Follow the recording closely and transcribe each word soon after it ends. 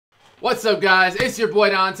What's up, guys? It's your boy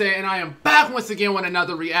Donte, and I am back once again with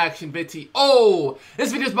another reaction video.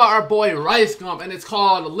 This video is about our boy RICEGUM, and it's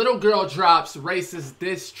called Little Girl Drops Racist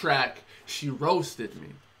Diss Track. She Roasted Me.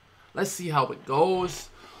 Let's see how it goes.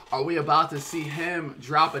 Are we about to see him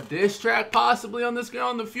drop a diss track possibly on this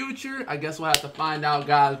girl in the future? I guess we'll have to find out,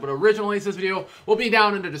 guys. But original links to this video will be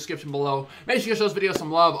down in the description below. Make sure you show this video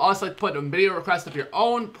some love. Also, like to put a video request of your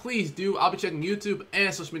own. Please do. I'll be checking YouTube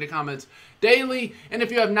and social media comments daily. And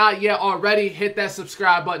if you have not yet already, hit that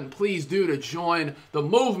subscribe button. Please do to join the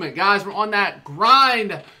movement, guys. We're on that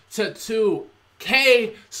grind to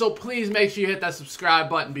 2K, so please make sure you hit that subscribe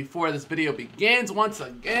button before this video begins once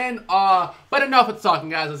again. But enough of talking,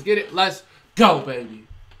 guys. Let's get it. Let's go, baby.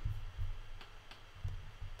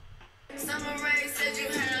 Said you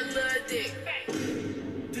had a little dick.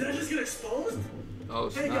 Did I just get exposed? Oh,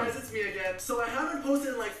 hey guys, it's me again. So I haven't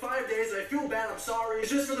posted in like 5 days and I feel bad, I'm sorry. It's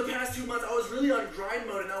just for the past 2 months I was really on grind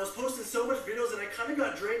mode and I was posting so much videos and I kind of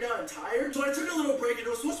got drained out and tired. So I took a little break and it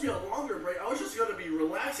was supposed to be a longer break. I was just going to be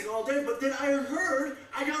relaxing all day, but then I heard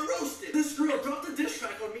I got roasted. This girl dropped a diss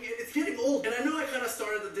track on me and it's getting old. And I know I kind of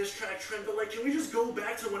started the diss track trend, but like, can we just go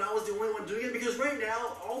back to when I was the only one doing it? Because right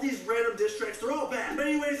now, all these random diss tracks, they're all bad. But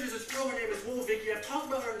anyways, there's this girl, her name is Vicky. I've talked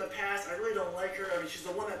about her in the past. I really don't like her. I mean, she's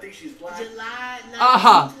the one that thinks she's black. July 9th.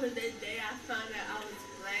 The day I found out I was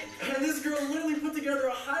black. And this girl literally put together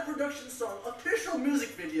a high production song, official music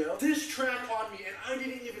video, diss track on me, and I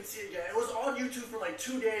didn't even see it yet. It was on YouTube for like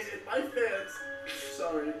 2 days, and my fans,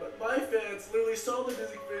 sorry, but my fans literally saw the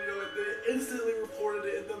music video and they instantly reported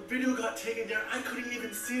it, and the video got taken down. I couldn't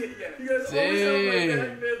even see it yet. You guys always have my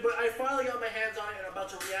back, man, but I finally got my hands on it, and I'm about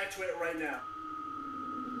to react to it right now.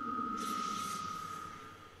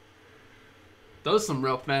 Those are some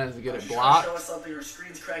real fans to get it She's blocked. trying to show us something. Her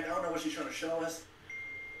screen's cracked. I don't know what she's trying to show us.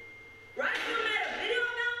 RICEGUM made a video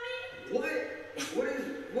about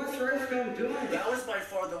me? What's RICEGUM doing? That was by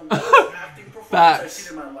far the worst acting performance I've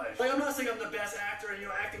seen in my life. Like, I'm not saying I'm the best actor, and you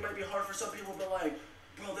know, acting might be hard for some people, but like,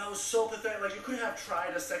 bro, that was so pathetic. Like, you could have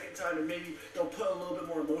tried a second time and maybe they'll put a little bit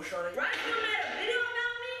more emotion on it. RICEGUM made a video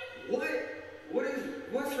about me?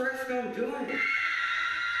 What's RICEGUM doing?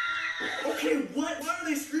 Okay, what? Why are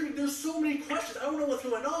they screaming? There's so many questions. I don't know what's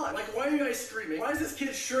going on. Like, why are you guys screaming? Why is this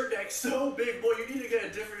kid's shirt neck so big? Boy, you need to get a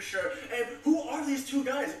different shirt. And who are these two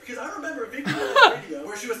guys? Because I remember Vicky in a video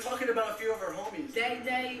where she was talking about a few of her homies.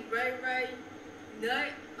 Day, Ray, Nut.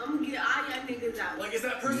 I'm gonna get all y'all niggas out. Like, is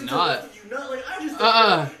that person Nut. with you? Nut? Like, I just don't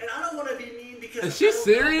know. And I don't want to be mean because is she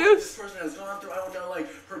serious? This person has gone through. I don't know, like,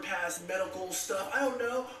 her past medical stuff. I don't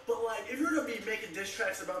know. But, like, if you're going to be making diss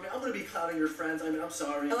tracks about me, I'm going to be clowning your friends. I mean, I'm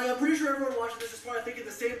sorry. And, like, I'm pretty sure everyone watching this is probably thinking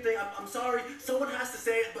the same thing. I'm sorry. Someone has to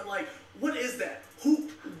say it. But, like, what is that?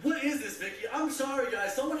 What is this, Vicky? I'm sorry,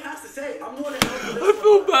 guys. Someone has to say it. I'm going to help you. I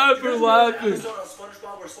feel bad for laughing. Episode on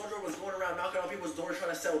SpongeBob where SpongeBob was going around knocking on people's doors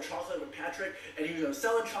trying to sell chocolate with Patrick, and he was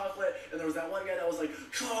selling chocolate, and there was that one guy that was like,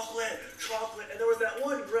 chocolate, and there was that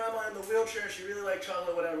one grandma in the wheelchair, she really liked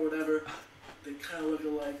chocolate, whatever. They kind of looked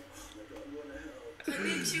alike. Oh my god, what the hell?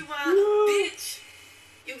 Konnichiwa, bitch.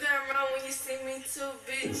 You got wrong when you see me too,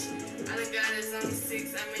 bitch. I done got it on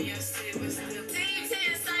 6, I'm in your city, but still. Team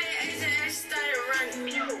 10 started Asian ass, started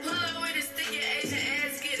running. Pull up with a stick, your Asian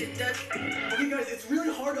ass, get it done. Okay guys, it's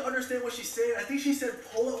really hard to understand what she's saying. I think she said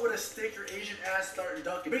pull it with a stick, your Asian ass start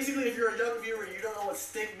ducking. Basically, if you're a young viewer and you don't know what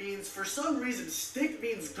stick means, for some reason, stick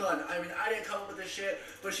means gun. I mean, I didn't come up with this shit,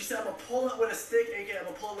 but she said I'm gonna pull it with a stick, aka I'm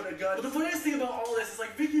gonna pull it with a gun. But the funniest thing about all this is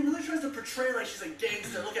like, Vicky really tries to portray like she's a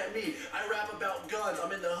gangster. Look at me, I rap about guns,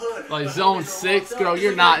 I'm in the hood. Like zone 6, girl,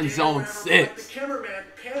 you're not in zone 6. Like, the cameraman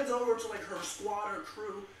pans over to like her squad or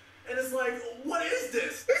crew, and it's like, what is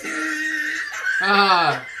this?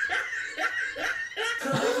 Her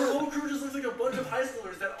whole crew just looks like a bunch of high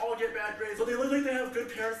schoolers that all get bad grades, but they look like they have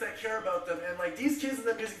good parents that care about them. And like these kids in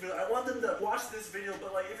the music video, I want them to watch this video,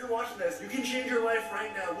 but like if you're watching this, you can change your life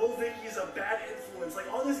right now. Vicky is a bad influence.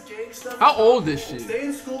 Like all this gang stuff. How old is she? Stay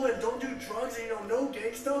in school and don't do drugs and, you know, no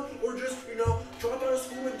gang stuff, or just, you know, drop out of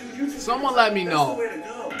school and do YouTube. Someone let me know. That's the way to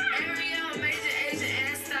go. Ariel made your Asian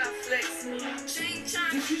ass stop flexing.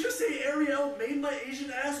 Did she just say Ariel made my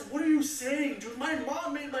Asian ass? What are you saying, dude? My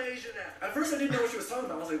mom made my Asian ass. At first I didn't know what she was talking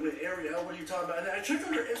about. I was like, wait, Ariel, what are you talking about? And then I checked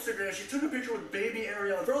on her Instagram. She took a picture with baby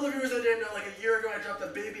Ariel. For all the viewers that didn't know, like a year ago I dropped a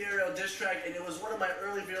baby Ariel diss track, and it was one of my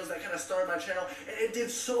early videos that kind of started my channel, and it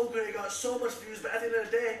did so good. It got so much views, but at the end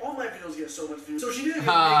of the day, all my videos get so much views. So she didn't even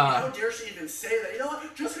make it. How dare she even say that? You know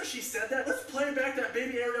what? Just because she said that, let's play back that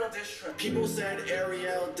baby Ariel diss track. People said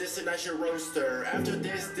Ariel dissing at your roaster. After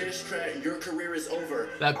this diss track, your career is over.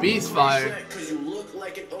 That beat's fire. Cause you look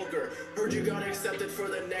like an ogre. Heard you got accepted for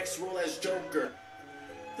the next role as Joker.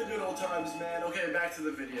 The good old times, man. Okay, back to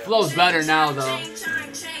the video. Flows better now, though.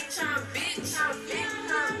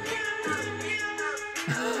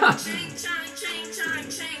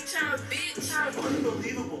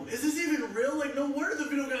 Unbelievable. Is this even real? Like, no wonder the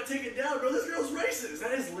video got taken down, bro. This girl's racist.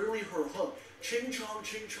 That is literally her hook. Ching chong,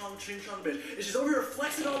 bitch. And she's over here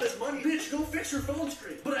flexing all this money. Bitch, go fix your phone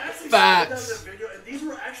screen. But I actually saw that video, and these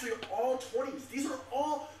were actually all 20s. These are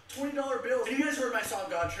all $20 bills. And you guys heard my song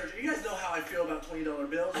God Church. You guys know how I feel about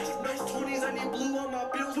 $20 bills. Nice 20s, I need blue on my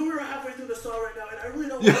bills. So we were halfway through the song right now, and I really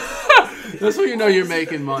don't want That's when you know you're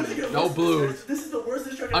making money. No blues. This is the worst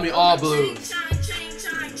distraction. I mean, all blues. I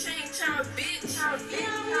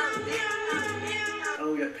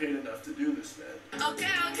don't get paid enough to do this, man. Okay.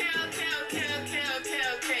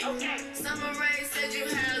 Summer Rae said you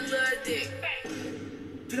had a little dick.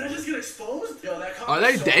 Did I just get exposed? Yo, that Are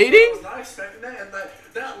they so dating? I was not expecting that, and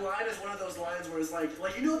that line is one of those lines where it's like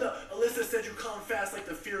you know the Alyssa said you come fast like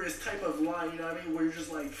the furious type of line, you know what I mean? Where you're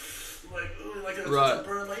just like it's a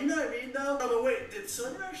burn, like, you know what I mean? No, but wait, did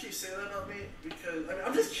Summer actually say that about me? Because I mean,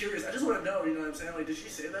 I'm just curious. I just want to know, you know what I'm saying? Like, did she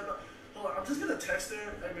say that? Hold on, I'm just gonna text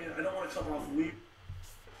her. I mean, I don't want to come off weak.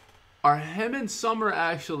 Are him and Summer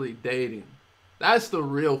actually dating? That's the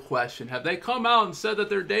real question. Have they come out and said that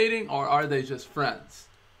they're dating, or are they just friends?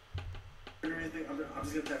 Or anything? I'm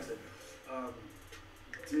just gonna text it.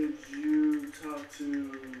 Did you talk to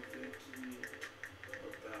Vicky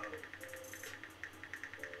about?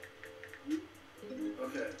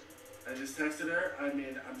 Okay, I just texted her. I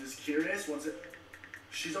mean, I'm just curious.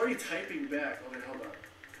 She's already typing back. Okay, hold on.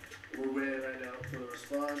 We're waiting right now for the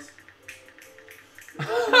response.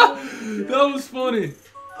 That was funny.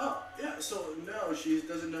 Oh, yeah, so no, she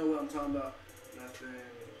doesn't know what I'm talking about. Nothing,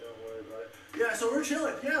 don't worry about it. Yeah, so we're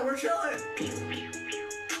chilling. Yeah, we're chilling.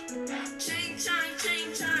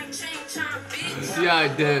 Yeah, I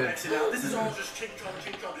did. This is all just ching chong.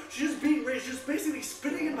 She's just being racist, just basically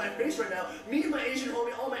spitting in my face right now. Me and my Asian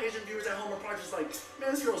homie, all my Asian viewers at home are probably just like,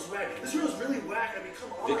 man, this girl's whack. This girl's really whack. I mean,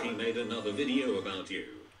 come on. Vicky made another video about you.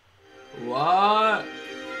 What?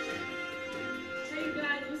 Hey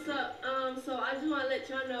guys, what's up? So I just want to let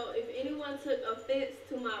y'all know, if anyone took offense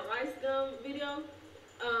to my RICEGUM video,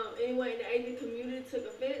 anyone in the Asian community took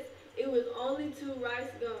offense, it was only to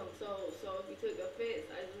RICEGUM. So if you took offense,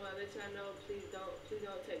 I just want to let y'all know, please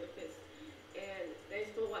don't take offense. And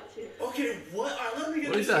thanks for watching. Okay, what? Alright, let me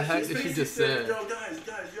get What the heck did she just say? Yo, guys,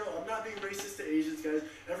 I'm not being racist to Asians, guys.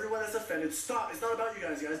 Everyone that's offended, stop. It's not about you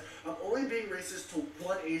guys. I'm only being racist to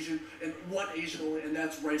one Asian and one Asian only, and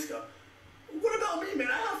that's RICEGUM. What about me,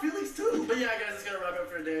 man? I have feelings too. But yeah, guys, it's gonna wrap up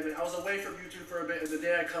for a day. I mean, I was away from YouTube for a bit, and the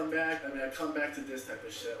day I come back, I come back to this type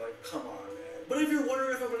of shit. Like, come on, man. But if you're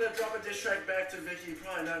wondering if I'm gonna drop a diss track back to Vicky,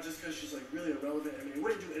 probably not, just because she's like really irrelevant. I mean, it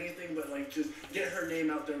wouldn't do anything but like just get her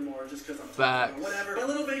name out there more, just because I'm talking. Whatever. My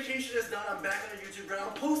little vacation is done. I'm back on the YouTube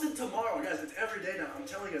ground. I'm posting tomorrow, guys. It's every day now. I'm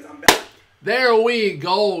telling you guys, I'm back. There we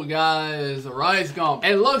go, guys. RICEGUM.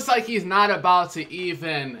 It looks like he's not about to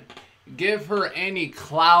even give her any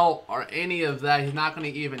clout or any of that. He's not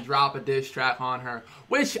going to even drop a diss track on her,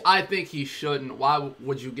 which I think he shouldn't. Why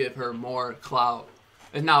would you give her more clout?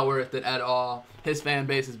 It's not worth it at all. His fan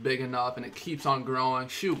base is big enough, and it keeps on growing.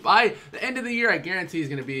 Shoot, by the end of the year, I guarantee he's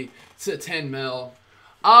going to be to 10 mil.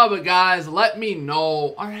 But guys, let me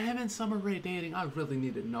know, are him and Summer Rae dating? I really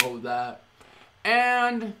need to know that.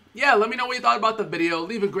 And yeah, let me know what you thought about the video.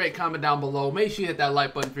 Leave a great comment down below. Make sure you hit that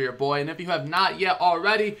like button for your boy. And if you have not yet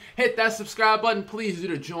already, hit that subscribe button. Please do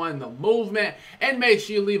to join the movement. And make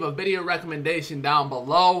sure you leave a video recommendation down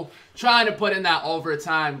below. Trying to put in that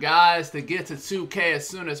overtime, guys, to get to 2K as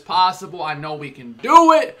soon as possible. I know we can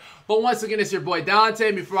do it. But once again, it's your boy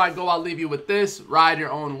Donte. Before I go, I'll leave you with this. Ride your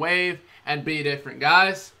own wave and be different,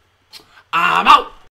 guys. I'm out.